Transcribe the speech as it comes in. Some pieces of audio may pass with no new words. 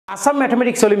Assam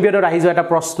Mathematics Olympiad ahi jo eta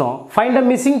proshno find the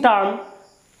missing term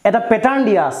eta pattern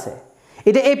dia ase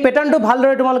ite ei pattern to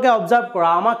bhaldore tumaloke observe kora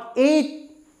amak ei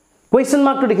question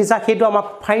mark to dekhisa hetu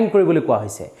amak find koribole koa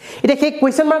hoise ite he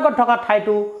question mark thoka thai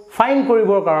to find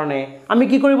koribor karone ami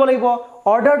ki koribo lagibo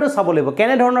order to sabo lagibo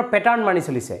kene dhoroner pattern mani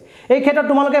cholise ei khetra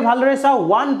tumaloke bhaldore sa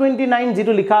 129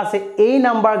 jitu likha ase ei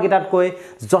number gitat koi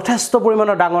jothesto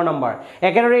porimanor dangor number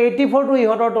ekedore 84 to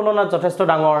ihotor tolona jothesto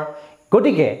dangor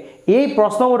গটিকে এই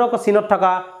প্ৰশ্নবোধক চিনত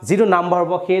থকা জিটো number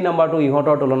হ'ব সেই নাম্বাৰটো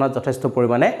ইহতৰ তুলনাত যথেষ্ট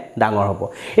পৰিমাণে ডাঙৰ হ'ব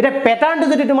এটা প্যাটাৰ্নটো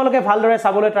যদি তোমালোকে ভালদৰে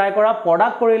চাবলৈ ট্ৰাই কৰা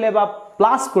প্ৰডাক্ট কৰিলে বা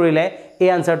প্লাস কৰিলে এই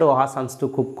আনসাৰটো অহা চান্সটো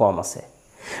খুব কম আছে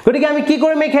গটিকে আমি কি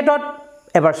কৰিম এই ক্ষেত্ৰত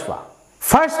এবাৰ চোৱা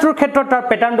ফাৰ্স্ট ৰুৰ ক্ষেত্ৰত তাৰ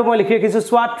প্যাটাৰ্নটো মই লিখি ৰাখিছো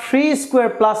চোৱা 3 square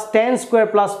plus 10 square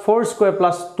plus 4 square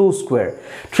plus 2 square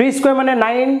 3 square মানে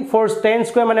 9 4 10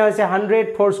 স্কয়াৰ মানে হৈছে 100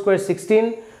 4 স্কয়াৰ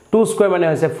 16 2 স্কয়াৰ মানে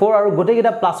হৈছে 4 আৰু গটে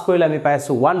কিটা প্লাস কৰিলে আমি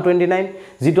পাইছো 129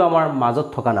 যেটো আমাৰ মাজত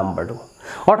থকা নাম্বাৰটো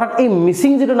অৰ্থাৎ এই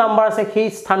মিসিং যেটো নাম্বাৰ আছে সেই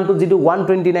স্থানটো যেটো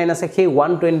 129 আছে সেই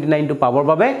 129 টো পাবৰ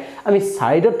বাবে আমি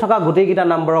সাইডত থকা গটে কিটা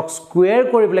নাম্বাৰক স্কয়াৰ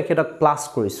কৰিবলে হেতক প্লাস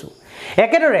কৰিছো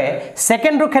একেদৰে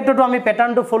সেকেন্ডৰ ক্ষেত্ৰটো আমি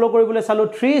প্যাটাৰ্নটো ফলো কৰিবলৈ চালো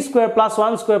 3 square plus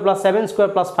 1 square plus 7 square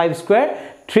plus 5 square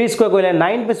 3 square কৰিলে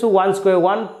 9 পেছো 1 স্কয়াৰ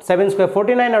 1 7 স্কয়াৰ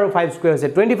 49 আৰু 5 স্কয়াৰ হৈছে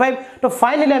 25 তো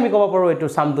ফাইনালি আমি ক'ব পাৰো এটো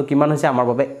সামটো কিমান হৈছে আমাৰ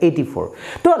বাবে 84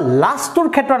 তো লাষ্টৰ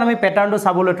ক্ষেত্ৰত আমি প্যাটাৰ্নটো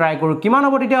চাবলৈ ট্ৰাই কৰো কিমান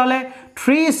হ'ব তেতিয়া হলে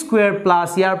 3 স্কয়াৰ প্লাস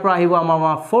ইয়াৰ পৰা আহিব আমাৰ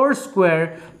 4 square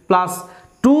plus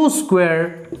 2 square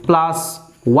plus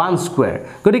 1 square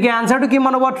গটিকে আনসাৰটো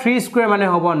কিমান হ'ব 3 স্কয়াৰ মানে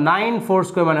হ'ব 9 4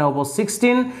 স্কয়াৰ মানে হ'ব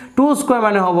 16 2 স্কয়াৰ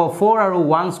মানে হ'ব 4 আৰু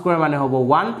 1 স্কয়াৰ মানে হ'ব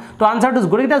 1 তো আনসাৰটো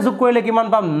গটিটা যোগ কৰিলে কিমান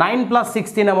পাম 9 +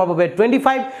 16 আমাৰ বাবে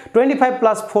 25 25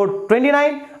 + 4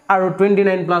 29 আৰু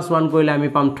 29 + 1 কৰিলে আমি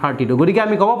পাম 32 গটিকে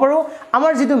আমি ক'ব পাৰো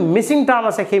আমাৰ যেটো মিসিং টাৰ্ম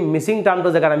আছে সেই মিসিং টাৰ্মটো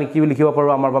জাগাত আমি কি লিখিব পাৰো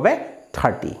আমাৰ বাবে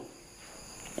 30